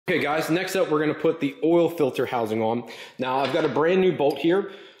Okay guys, next up we're going to put the oil filter housing on. Now I've got a brand new bolt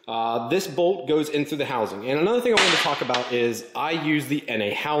here. This bolt goes in through the housing. And another thing I wanted to talk about is I use the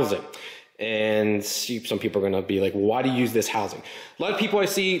NA housing. And some people are going to be like, well, why do you use this housing? A lot of people I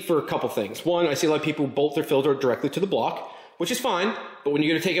see for a couple things. One, I see a lot of people bolt their filter directly to the block, which is fine. But when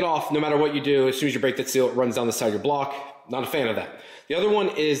you go to take it off, no matter what you do, as soon as you break that seal, it runs down the side of your block. Not a fan of that. The other one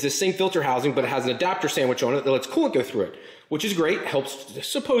is this same filter housing, but it has an adapter sandwich on it that lets coolant go through it, which is great. Helps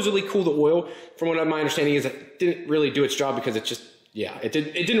supposedly cool the oil. From what my understanding is, it didn't really do its job because it just, yeah, it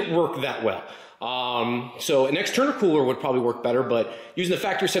didn't work that well. So an external cooler would probably work better, but using the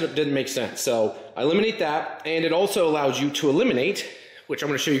factory setup didn't make sense. So I eliminate that, and it also allows you to eliminate, which I'm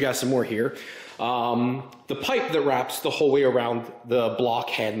going to show you guys some more here, the pipe that wraps the whole way around the block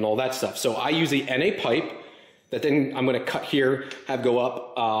head and all that stuff. So I use the NA pipe that then I'm going to cut here, have go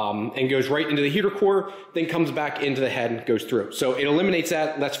up, and goes right into the heater core, then comes back into the head and goes through. So it eliminates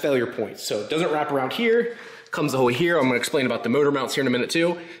that, that's failure points. So it doesn't wrap around here, comes the whole way here. I'm going to explain about the motor mounts here in a minute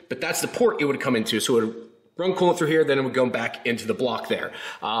too, but that's the port it would come into. So it would run coolant through here, then it would go back into the block there.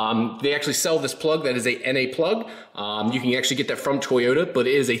 They actually sell this plug that is a NA plug. You can actually get that from Toyota, but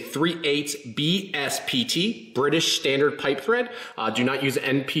it is a 3/8 BSPT, British Standard Pipe Thread. Do not use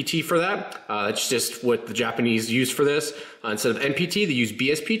NPT for that. That's just what the Japanese use for this. Instead of NPT, they use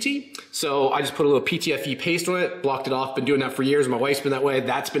BSPT. So I just put a little PTFE paste on it, blocked it off, been doing that for years. My wife's been that way.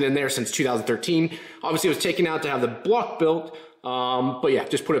 That's been in there since 2013. Obviously it was taken out to have the block built. But yeah,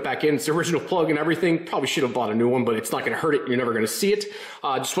 just put it back in. It's the original plug and everything. Probably should have bought a new one, but it's not going to hurt it. You're never going to see it.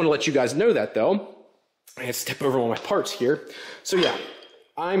 Just want to let you guys know that though. I had to step over all my parts here. So yeah,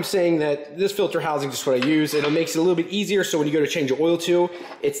 I'm saying that this filter housing is just what I use, and it makes it a little bit easier. So when you go to change your oil too,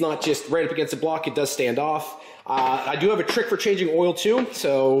 it's not just right up against the block. It does stand off. I do have a trick for changing oil too.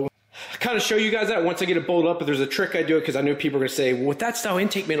 So I kind of show you guys that once I get it bolted up, but there's a trick I do it because I know people are going to say, well, with that style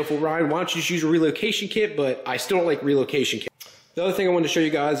intake manifold, Ryan, why don't you just use a relocation kit? But I still don't like relocation kit. The other thing I wanted to show you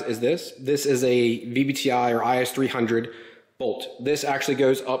guys is this. This is a VBTI or IS300 bolt. This actually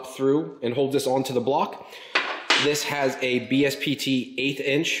goes up through and holds this onto the block. This has a BSPT 1/8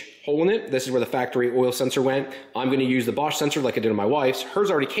 inch hole in it. This is where the factory oil sensor went. I'm going to use the Bosch sensor like I did on my wife's. Hers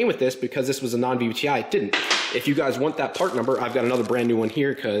already came with this because this was a non-VBTI. It didn't. If you guys want that part number, I've got another brand new one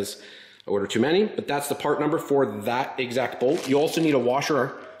here because I ordered too many, but that's the part number for that exact bolt. You also need a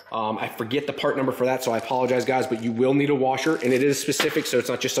washer. I forget the part number for that, so I apologize guys, but you will need a washer, and it is specific, so it's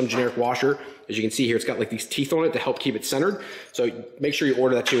not just some generic washer. As you can see here, it's got like these teeth on it to help keep it centered. So make sure you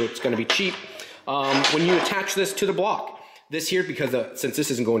order that too. It's going to be cheap. When you attach this to the block, this here, because since this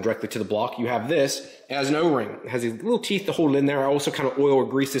isn't going directly to the block, you have this as an O-ring. It has these little teeth to hold it in there. I also kind of oil or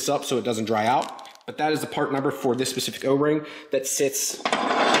grease this up so it doesn't dry out. But that is the part number for this specific O-ring that sits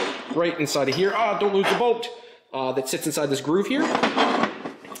right inside of here. Don't lose the bolt. That sits inside this groove here.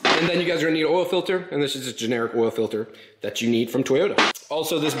 And then you guys are going to need an oil filter, and this is a generic oil filter that you need from Toyota.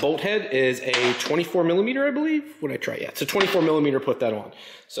 Also, this bolt head is a 24 millimeter, I believe. What did I try? Yeah, it's a 24 millimeter, put that on.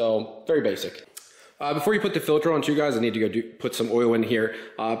 So, very basic. Before you put the filter on too, guys, I need to go put some oil in here.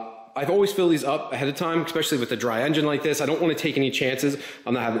 I've always filled these up ahead of time, especially with a dry engine like this. I don't want to take any chances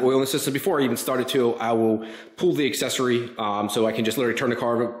on not having oil in the system. Before I even started to, I will pull the accessory so I can just literally turn the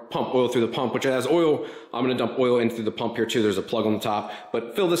car, pump oil through the pump, which has oil. I'm going to dump oil in through the pump here too. There's a plug on the top,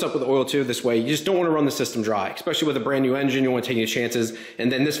 but fill this up with oil too. This way, you just don't want to run the system dry, especially with a brand new engine. You don't want to take any chances. And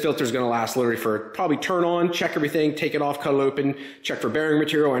then this filter is going to last literally for probably turn on, check everything, take it off, cut it open, check for bearing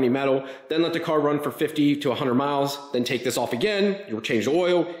material or any metal, then let the car run for 50 to 100 miles, then take this off again. You'll change the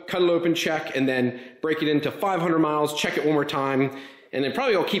oil, cut it open, check, and then break it into 500 miles, check it one more time. And then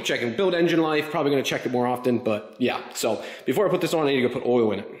probably I'll keep checking. Build engine life, probably going to check it more often, but yeah. So before I put this on, I need to go put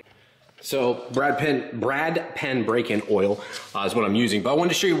oil in it. So Brad Penn break-in oil is what I'm using. But I wanted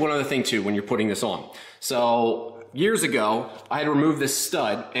to show you one other thing too when you're putting this on. So years ago, I had to remove this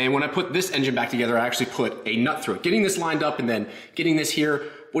stud, and when I put this engine back together, I actually put a nut through it. Getting this lined up and then getting this here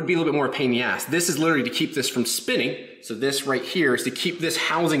would be a little bit more a pain in the ass. This is literally to keep this from spinning. So this right here is to keep this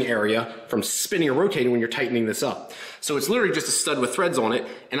housing area from spinning or rotating when you're tightening this up. So it's literally just a stud with threads on it,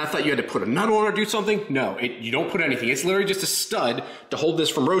 and I thought you had to put a nut on or do something. No, you don't put anything. It's literally just a stud to hold this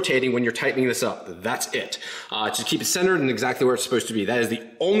from rotating when you're tightening this up. That's it. Just keep it centered and exactly where it's supposed to be. That is the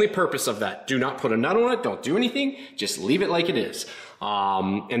only purpose of that. Do not put a nut on it. Don't do anything. Just leave it like it is.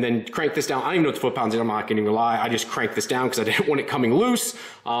 And then crank this down. I don't even know what the foot-pounds is. I'm not going to lie. I just cranked this down because I didn't want it coming loose.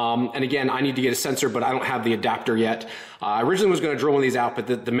 And again, I need to get a sensor, but I don't have the adapter yet. I originally was going to drill one of these out,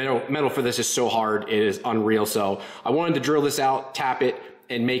 but the metal for this is so hard. It is unreal. So I wanted to drill this out, tap it,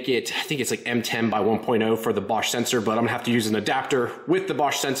 and make it, I think it's like M10 by 1.0 for the Bosch sensor, but I'm going to have to use an adapter with the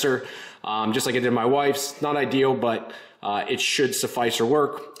Bosch sensor, just like I did my wife's. Not ideal, but it should suffice or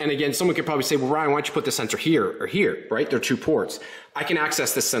work. And again, someone could probably say, well, Ryan, why don't you put the sensor here or here, right? They're 2 ports. I can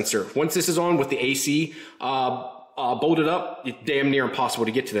access this sensor. Once this is on with the AC bolted up, it's damn near impossible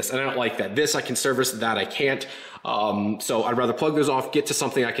to get to this. And I don't like that. This I can service, that I can't. So I'd rather plug those off, get to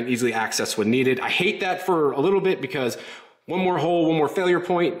something I can easily access when needed. I hate that for a little bit because one more hole, one more failure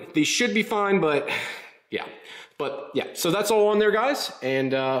point. These should be fine, but yeah. But yeah, so that's all on there, guys.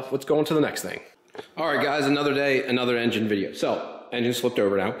 And let's go on to the next thing. All right, guys, another day, another engine video. So engine slipped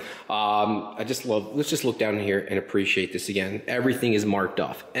over now. Let's just look down here and appreciate this again. Everything is marked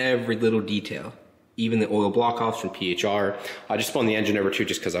off, every little detail. Even the oil block offs from PHR. I just spun the engine over too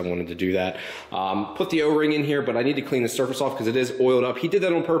just because I wanted to do that. Put the O-ring in here, but I need to clean the surface off because it is oiled up. He did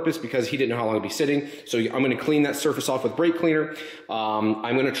that on purpose because he didn't know how long it'd be sitting. So I'm going to clean that surface off with brake cleaner. I'm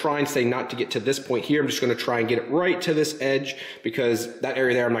going to try and say not to get to this point here. I'm just going to try and get it right to this edge because that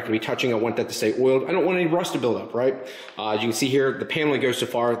area there I'm not going to be touching. I want that to stay oiled. I don't want any rust to build up, right? As you can see here, the pan only goes so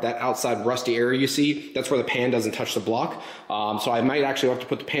far. That outside rusty area you see, that's where the pan doesn't touch the block. So I might actually have to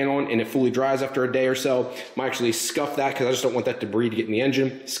put the pan on and it fully dries after a day or so. Might actually scuff that because I just don't want that debris to get in the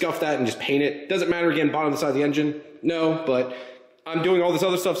engine. Scuff that and just paint it. Doesn't matter, again, bottom of the side of the engine. No, but I'm doing all this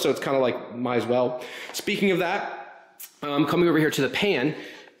other stuff, so it's kind of like, might as well. Speaking of that, coming over here to the pan.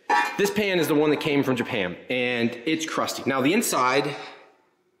 This pan is the one that came from Japan, and it's crusty. Now, the inside,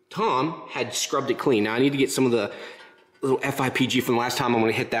 Tom had scrubbed it clean. Now, I need to get some of the little FIPG from last time. I'm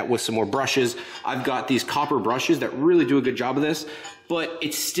going to hit that with some more brushes. I've got these copper brushes that really do a good job of this, but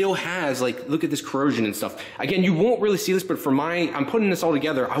it still has, like, look at this corrosion and stuff. Again, you won't really see this, but for I'm putting this all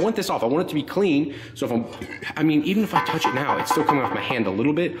together. I want this off. I want it to be clean. So if even if I touch it now, it's still coming off my hand a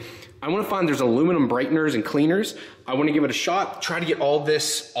little bit. I want to find there's aluminum brighteners and cleaners. I want to give it a shot, try to get all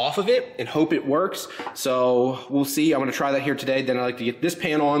this off of it and hope it works. So we'll see. I'm going to try that here today. Then I like to get this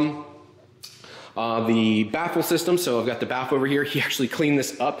pan on. The baffle system, so I've got the baffle over here. He actually cleaned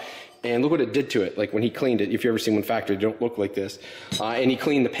this up, and look what it did to it. Like when he cleaned it, if you ever seen one factory, they don't look like this. And he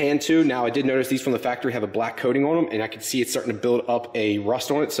cleaned the pan too. Now I did notice these from the factory have a black coating on them, and I can see it's starting to build up a rust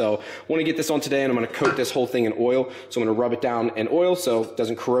on it. So I want to get this on today, and I'm going to coat this whole thing in oil. So I'm going to rub it down in oil so it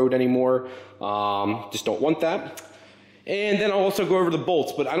doesn't corrode anymore. Just don't want that. And then I'll also go over the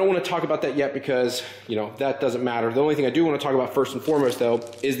bolts, but I don't want to talk about that yet because, you know, that doesn't matter. The only thing I do want to talk about first and foremost, though,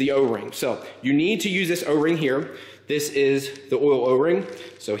 is the O-ring. So you need to use this O-ring here. This is the oil O-ring.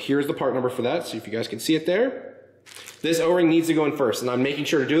 So here's the part number for that. So if you guys can see it there. This O-ring needs to go in first, and I'm making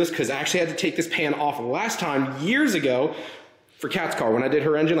sure to do this because I actually had to take this pan off last time years ago for Kat's car. When I did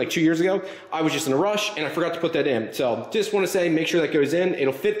her engine like 2 years ago, I was just in a rush and I forgot to put that in. So just want to say, make sure that goes in.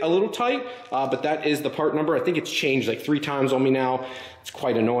 It'll fit a little tight, but that is the part number. I think it's changed like 3 times on me now. It's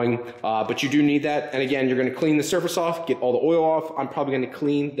quite annoying, but you do need that. And again, you're going to clean the surface off, get all the oil off. I'm probably going to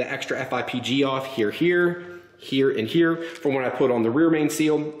clean the extra FIPG off here, and here from when I put on the rear main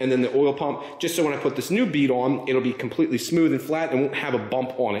seal and then the oil pump, just so when I put this new bead on, it'll be completely smooth and flat and won't have a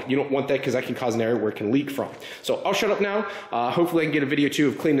bump on it. You don't want that because that can cause an area where it can leak from. So I'll shut up now. Hopefully I can get a video too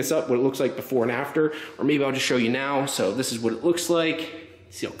of cleaning this up, what it looks like before and after, or maybe I'll just show you now. So this is what it looks like.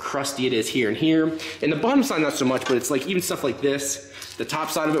 See how crusty it is here and here. And the bottom side, not so much, but it's like even stuff like this, the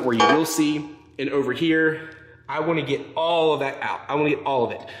top side of it where you will see, and over here, I want to get all of that out. I want to get all of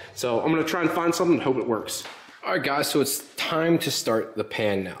it. So I'm going to try and find something and hope it works. All right, guys, so it's time to start the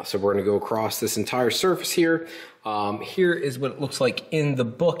pan now. So we're going to go across this entire surface here. Here is what it looks like in the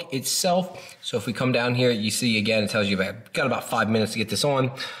book itself. So if we come down here, you see again, it tells you I've got about 5 minutes to get this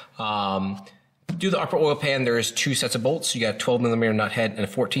on. Do the upper oil pan, there's 2 sets of bolts. You got a 12 millimeter nut head and a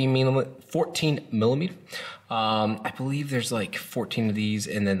 14 millimeter. I believe there's like 14 of these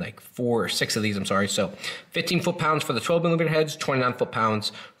and then like 4 or 6 of these, I'm sorry. So 15 foot-pounds for the 12 millimeter heads, 29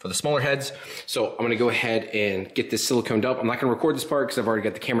 foot-pounds for the smaller heads. So I'm gonna go ahead and get this siliconed up. I'm not gonna record this part because I've already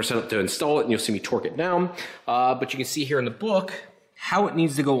got the camera set up to install it and you'll see me torque it down. But you can see here in the book how it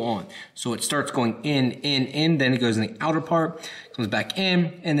needs to go on. So it starts going in, then it goes in the outer part, comes back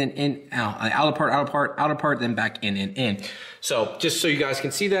in, and then in, out. Outer part, then back in. So just so you guys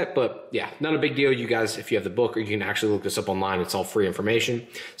can see that, but yeah, not a big deal. You guys, if you have the book, or you can actually look this up online, it's all free information.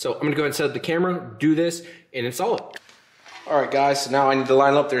 So I'm gonna go ahead and set up the camera, do this, and install it. All right, guys, so now I need to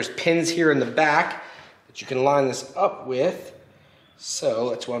line up. There's pins here in the back that you can line this up with.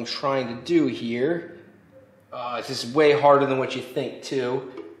 So that's what I'm trying to do here. This is way harder than what you think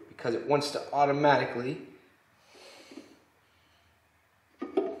too, because it wants to automatically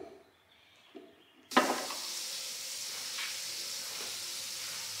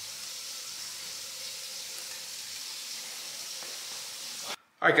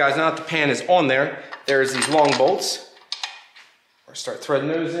Alright guys, now that the pan is on there, there's these long bolts. I'll start threading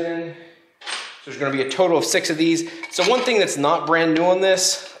those in. So there's gonna be a total of 6 of these. So one thing that's not brand new on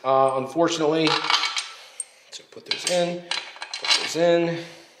this, unfortunately, so put those in, put those in.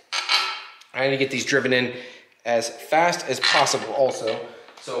 I need to get these driven in as fast as possible also.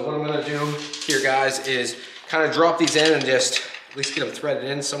 So what I'm gonna do here, guys, is kind of drop these in and just at least get them threaded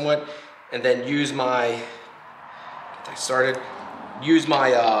in somewhat, and then use my, get that started, use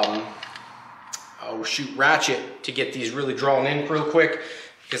my, oh shoot, ratchet to get these really drawn in real quick,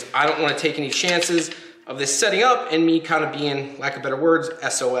 because I don't want to take any chances of this setting up and me kind of being, lack of better words,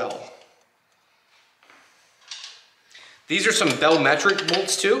 SOL. These are some Bellmetric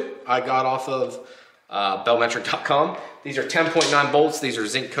bolts too. I got off of bellmetric.com. These are 10.9 bolts. These are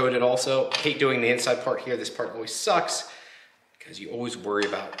zinc coated also. I hate doing the inside part here. This part always sucks because you always worry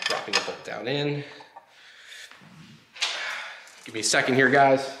about dropping a bolt down in. Give me a second here,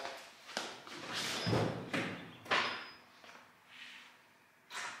 guys.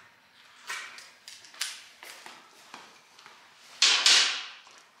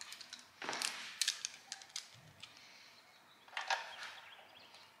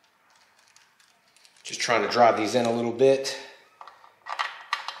 Just trying to drive these in a little bit.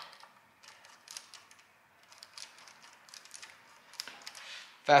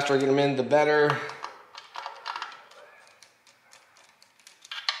 Faster I get them in, the better.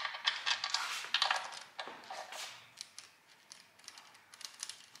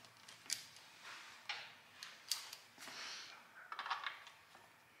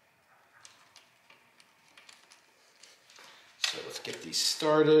 So let's get these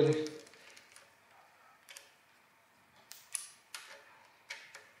started.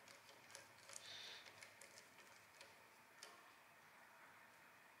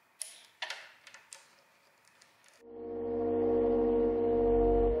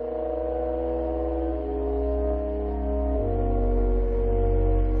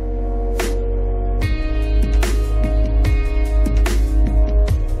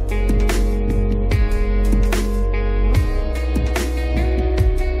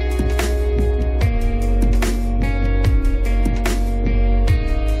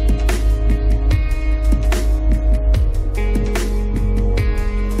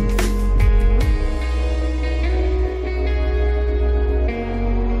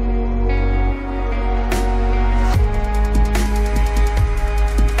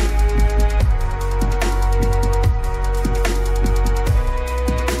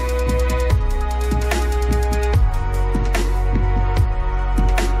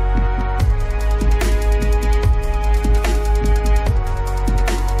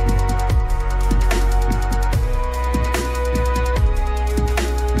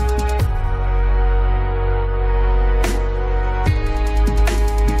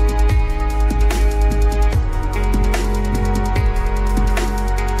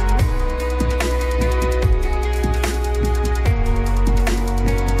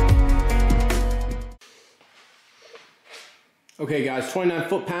 Okay guys, 29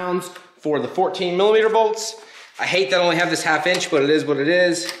 foot-pounds for the 14mm bolts. I hate that I only have this 1/2 inch, but it is what it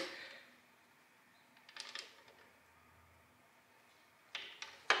is.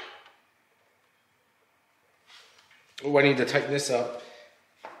 Oh, I need to tighten this up.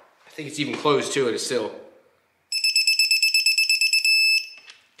 I think it's even closed to it still.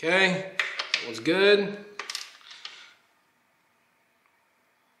 Okay, that one's good.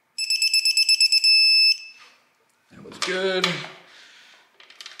 That one's good.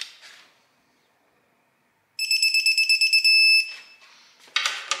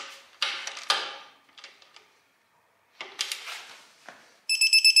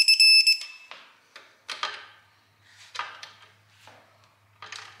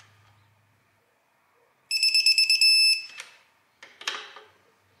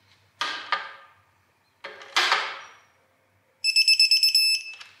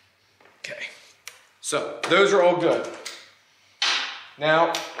 Okay, so those are all good.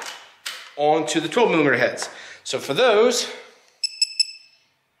 Now, on to the 12mm heads. So for those,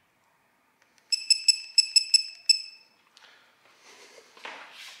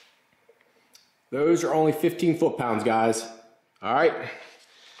 are only 15 foot-pounds, guys. All right,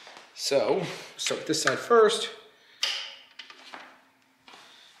 so start with this side first.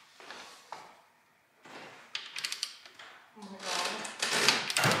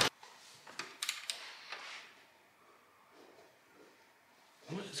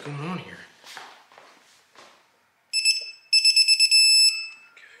 What is going on here?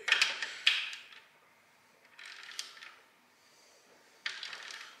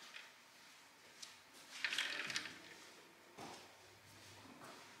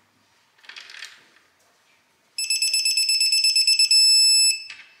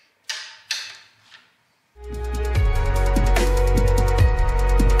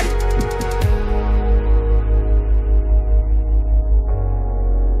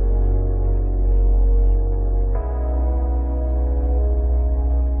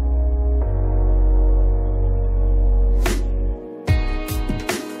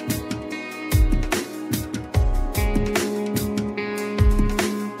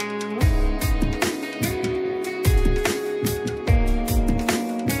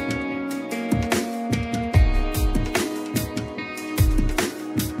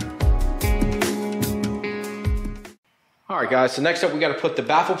 All right, guys, so next up we got to put the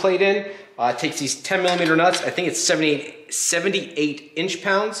baffle plate in. It takes these 10mm nuts. I think it's 78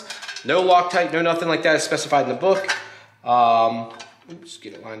 inch-pounds. No Loctite, no nothing like that is specified in the book. Oops,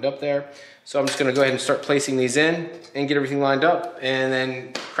 get it lined up there. So I'm just going to go ahead and start placing these in and get everything lined up and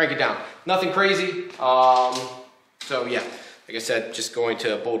then crank it down. Nothing crazy. So yeah, like I said, just going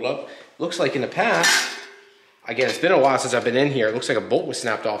to bolt it up. Looks like in the past, again, it's been a while since I've been in here. It looks like a bolt was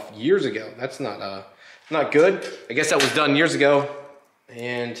snapped off years ago. That's not good. I guess that was done years ago,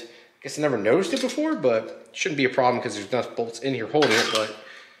 and I guess I never noticed it before, but it shouldn't be a problem because there's enough bolts in here holding it, but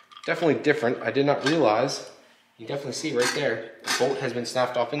definitely different. I did not realize. You definitely see right there, the bolt has been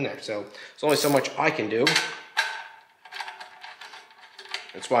snapped off in there, so there's only so much I can do.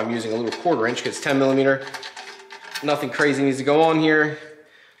 That's why I'm using a little 1/4 inch, because it's 10mm. Nothing crazy needs to go on here.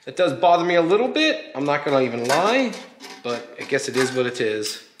 It does bother me a little bit, I'm not gonna even lie, but I guess it is what it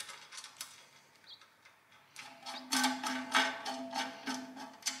is.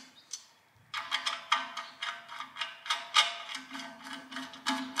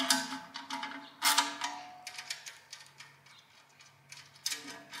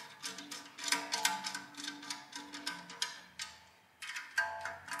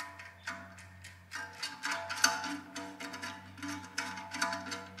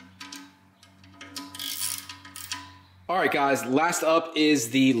 All right, guys, last up is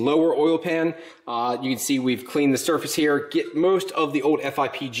the lower oil pan. You can see we've cleaned the surface here, get most of the old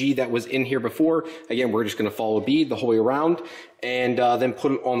FIPG that was in here before. Again, we're just gonna follow a bead the whole way around and then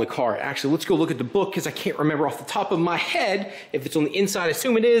put it on the car. Actually, let's go look at the book because I can't remember off the top of my head if it's on the inside. I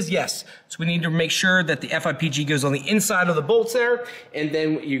assume it is, yes. So we need to make sure that the FIPG goes on the inside of the bolts there. And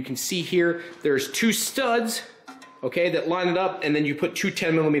then you can see here, there's 2 studs, okay, that line it up, and then you put 2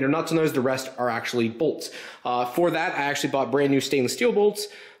 10mm nuts on those. The rest are actually bolts. For that, I actually bought brand new stainless steel bolts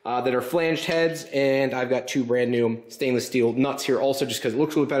that are flanged heads, and I've got 2 brand new stainless steel nuts here also, just because it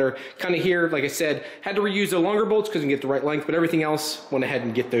looks a little better. Kind of here, like I said, had to reuse the longer bolts because I can get the right length, but everything else went ahead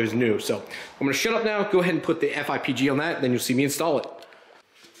and get those new. So I'm gonna shut up now, go ahead and put the FIPG on that, and then you'll see me install it.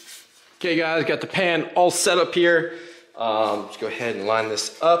 Okay, guys, got the pan all set up here. Let's go ahead and line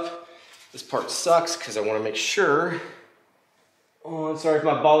this up. This part sucks because I want to make sure. Oh, I'm sorry if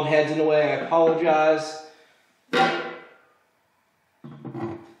my bald head's in the way. I apologize. There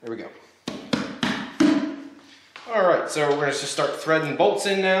we go. All right, so we're going to just start threading bolts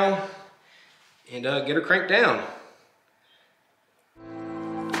in now and get her cranked down.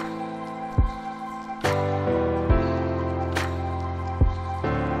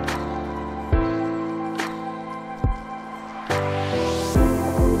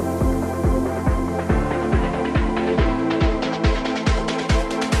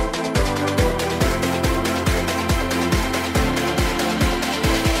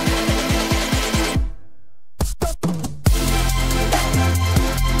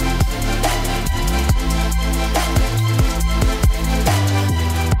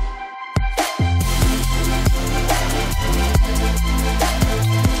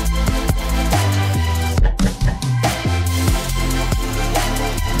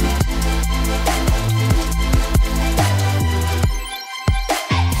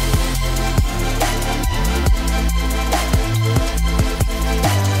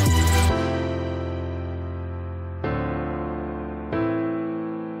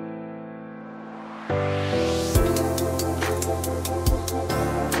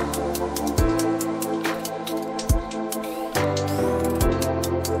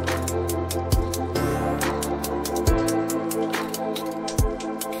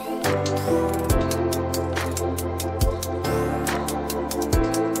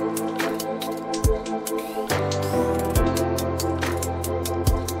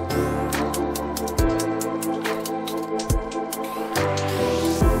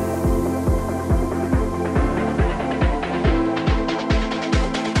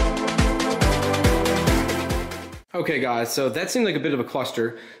 Okay guys, so that seemed like a bit of a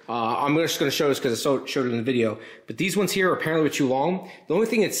cluster. I'm just going to show this because I showed it in the video, but these ones here are apparently too long. The only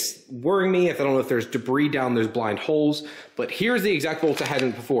thing that's worrying me, if I don't know if there's debris down those blind holes, but here's the exact bolts I had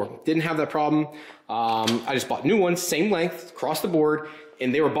in before. Didn't have that problem. I just bought new ones, same length, across the board,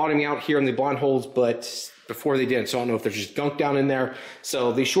 and they were bottoming out here in the blind holes, but before they didn't, so I don't know if there's just gunk down in there.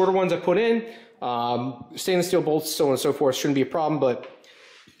 So the shorter ones I put in, stainless steel bolts, so on and so forth, shouldn't be a problem, but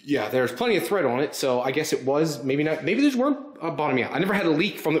yeah, there's plenty of thread on it, so I guess it was, maybe not, maybe these weren't bottoming out. I never had a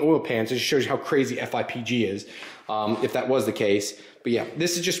leak from the oil pan, so it just shows you how crazy FIPG is, if that was the case. But yeah,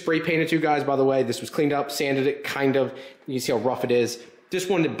 this is just spray painted too, guys, by the way. This was cleaned up, sanded it, kind of. You can see how rough it is.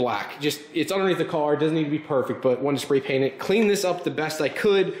 Just wanted it black. Just, it's underneath the car, it doesn't need to be perfect, but wanted to spray paint it. Clean this up the best I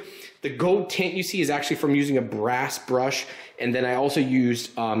could. The gold tint you see is actually from using a brass brush, and then I also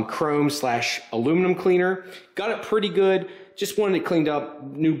used chrome/aluminum cleaner. Got it pretty good. Just wanted it cleaned up.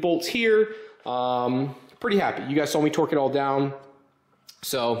 New bolts here. Pretty happy. You guys saw me torque it all down.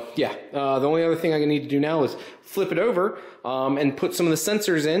 So yeah, the only other thing I need to do now is flip it over and put some of the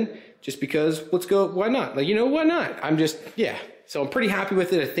sensors in, just because, let's go, why not? Like, you know, why not? Yeah. So I'm pretty happy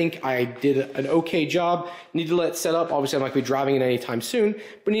with it. I think I did an okay job. Need to let it set up. Obviously, I'm not going to be driving it anytime soon,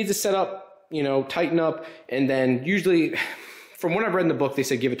 but need to set up, you know, tighten up, and then usually, from what I've read in the book, they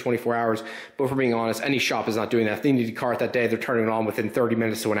said give it 24 hours. But for being honest, any shop is not doing that. If they need a car that day, they're turning it on within 30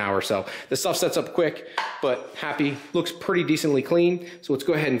 minutes to an hour. So the stuff sets up quick, but happy. Looks pretty decently clean. So let's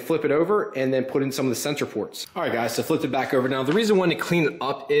go ahead and flip it over and then put in some of the sensor ports. All right, guys, so flipped it back over. Now, the reason I wanted to clean it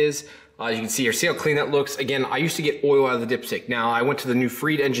up is, you can see here, see how clean that looks? Again, I used to get oil out of the dipstick. Now, I went to the new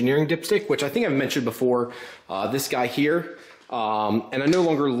Freed Engineering dipstick, which I think I've mentioned before, this guy here. And I no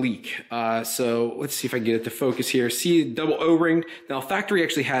longer leak. So let's see if I can get it to focus here. See, double O-ringed. Now, factory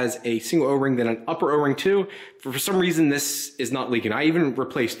actually has a single O-ring, then an upper O-ring too. For some reason, this is not leaking. I even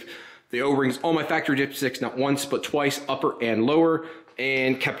replaced the O-rings on my factory dipsticks, not once, but twice, upper and lower,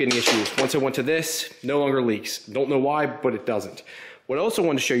 and kept getting issues. Once I went to this, no longer leaks. Don't know why, but it doesn't. What I also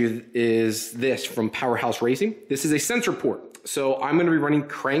wanted to show you is this from Powerhouse Racing. This is a sensor port. So I'm going to be running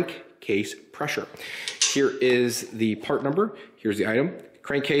crankcase pressure. Here is the part number. Here's the item.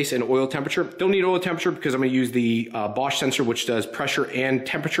 Crankcase and oil temperature. Don't need oil temperature because I'm going to use the Bosch sensor, which does pressure and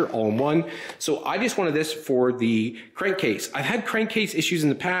temperature all in one. So I just wanted this for the crankcase. I've had crankcase issues in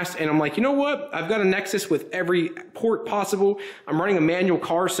the past, and I'm like, you know what? I've got a Nexus with every port possible. I'm running a manual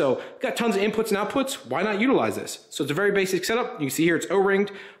car, so I've got tons of inputs and outputs. Why not utilize this? So it's a very basic setup. You can see here it's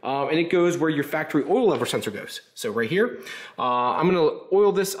O-ringed, and it goes where your factory oil level sensor goes. So right here, I'm going to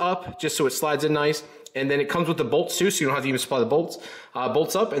oil this up just so it slides in nice. And then it comes with the bolts too, so you don't have to even supply the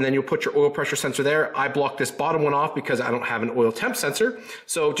bolts up, and then you'll put your oil pressure sensor there. I blocked this bottom one off because I don't have an oil temp sensor.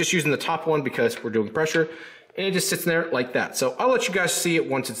 So just using the top one because we're doing pressure, and it just sits in there like that. So I'll let you guys see it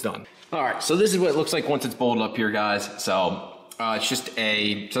once it's done. All right, so this is what it looks like once it's bolted up here, guys. So it's just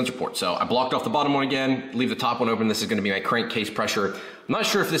a sensor port. So I blocked off the bottom one again, leave the top one open. This is gonna be my crankcase pressure. I'm not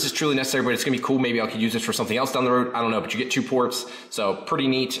sure if this is truly necessary, but it's gonna be cool. Maybe I could use this for something else down the road. I don't know, but you get two ports. So pretty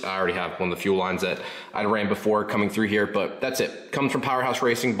neat. I already have one of the fuel lines that I ran before coming through here, but that's it. Comes from Powerhouse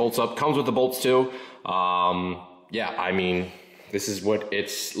Racing, bolts up, comes with the bolts too. Yeah, I mean, this is what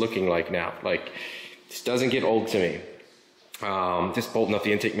it's looking like now. Like, this doesn't get old to me. Just bolting up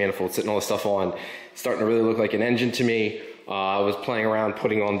the intake manifold, sitting all this stuff on, starting to really look like an engine to me. I was playing around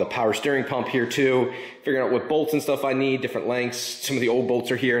putting on the power steering pump here too, figuring out what bolts and stuff I need, different lengths. Some of the old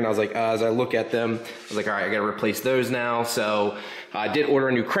bolts are here, and I was like, as I look at them, I was like, all right, I gotta replace those now. So I did order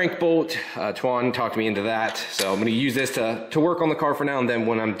a new crank bolt. Tuan talked me into that. So I'm gonna use this to work on the car for now, and then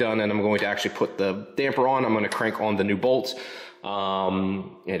when I'm done and I'm going to actually put the damper on, I'm gonna crank on the new bolts and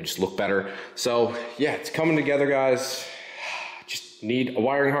just look better. So yeah, it's coming together, guys. Just need a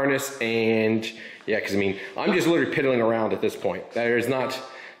wiring harness, and yeah, because I mean, I'm just literally piddling around at this point. There's not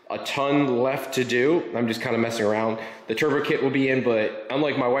a ton left to do. I'm just kind of messing around. The turbo kit will be in, but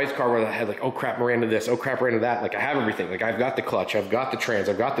unlike my wife's car where I had like, oh crap, I ran into this, oh crap, I ran into that. Like, I have everything. Like, I've got the clutch, I've got the trans,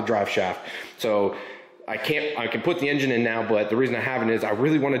 I've got the drive shaft. So I can put the engine in now, but the reason I haven't is I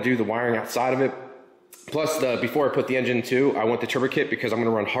really want to do the wiring outside of it. Plus, before I put the engine too, I want the turbo kit because I'm going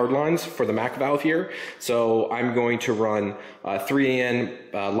to run hard lines for the Mac valve here. So I'm going to run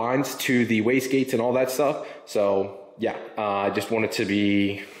 3AN lines to the wastegates and all that stuff. So yeah, I just want it to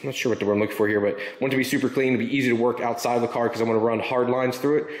be, I'm not sure what the word I'm looking for here, but I want it to be super clean, to be easy to work outside of the car because I'm going to run hard lines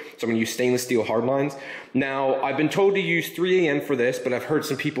through it. So I'm going to use stainless steel hard lines. Now, I've been told to use 3AN for this, but I've heard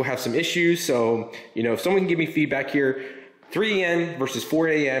some people have some issues. So, you know, if someone can give me feedback here, 3AN versus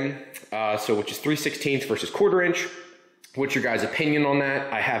 4AN, so which is 3/16 versus 1/4 inch. What's your guys' opinion on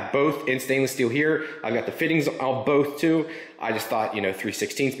that? I have both in stainless steel here. I've got the fittings on both too. I just thought, you know,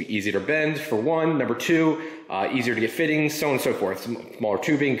 3/16 be easier to bend for one. Number two, easier to get fittings, so on and so forth. Smaller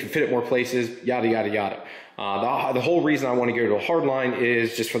tubing, can fit it more places, yada, yada, yada. The whole reason I want to go to a hard line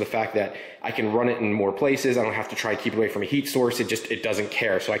is just for the fact that I can run it in more places. I don't have to try to keep it away from a heat source. It doesn't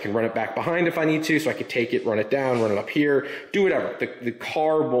care. So I can run it back behind if I need to. So I can take it, run it down, run it up here, do whatever. The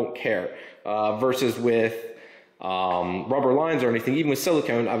car won't care. Versus with rubber lines or anything, even with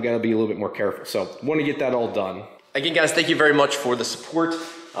silicone, I've got to be a little bit more careful. So want to get that all done. Again, guys, thank you very much for the support.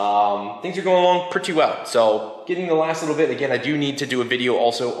 Things are going along pretty well. So getting the last little bit, again, I do need to do a video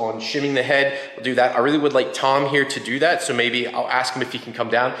also on shimming the head. I'll do that. I really would like Tom here to do that. So maybe I'll ask him if he can come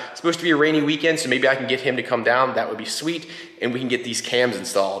down. It's supposed to be a rainy weekend, so maybe I can get him to come down. That would be sweet. And we can get these cams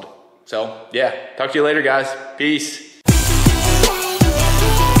installed. So yeah, talk to you later, guys. Peace.